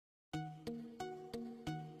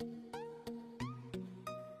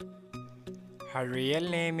Her real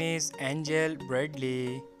name is Angel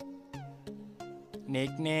Bradley,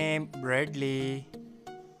 nickname Bradley.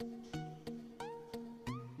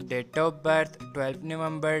 Date of birth 12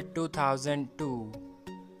 November 2002.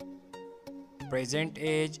 Present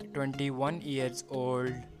age 21 years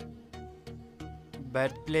old.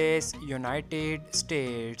 Birthplace United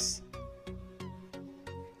States.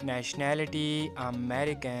 Nationality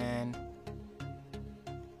American.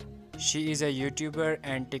 She is a YouTuber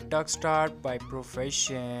and TikTok star by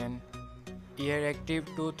profession. Year active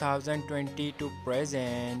 2020 to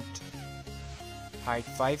present. Height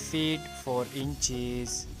 5 feet 4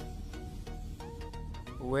 inches.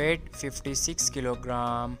 Weight 56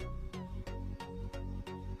 kilogram.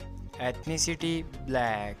 Ethnicity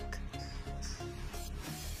black.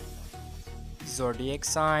 Zodiac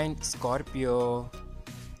sign Scorpio.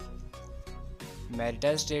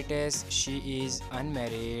 Marital status she is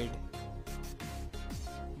unmarried.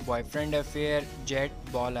 Boyfriend affair jet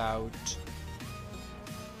ball out.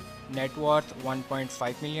 Net worth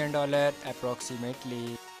 $1.5 million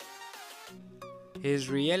approximately. His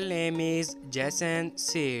real name is Jason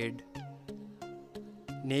Sid.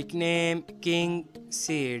 Nickname King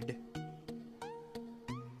Sid.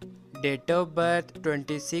 Date of birth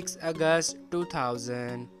 26 August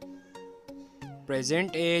 2000.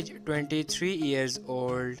 Present age 23 years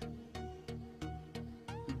old.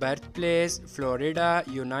 Birthplace Florida,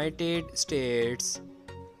 United States.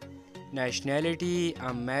 Nationality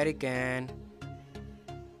American.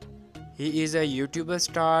 He is a YouTuber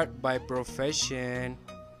star by profession.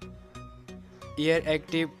 Year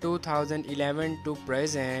active 2011 to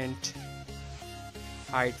present.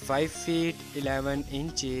 Height 5 feet 11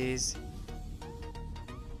 inches.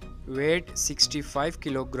 Weight 65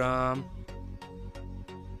 kilogram.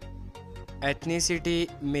 Ethnicity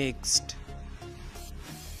mixed.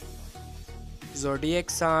 Zodiac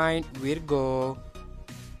sign Virgo.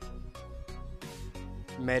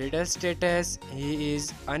 Marital status he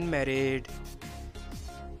is unmarried.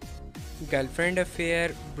 Girlfriend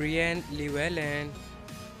affair Brian Llewellyn.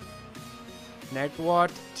 Net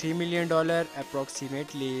worth $3 million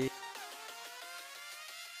approximately.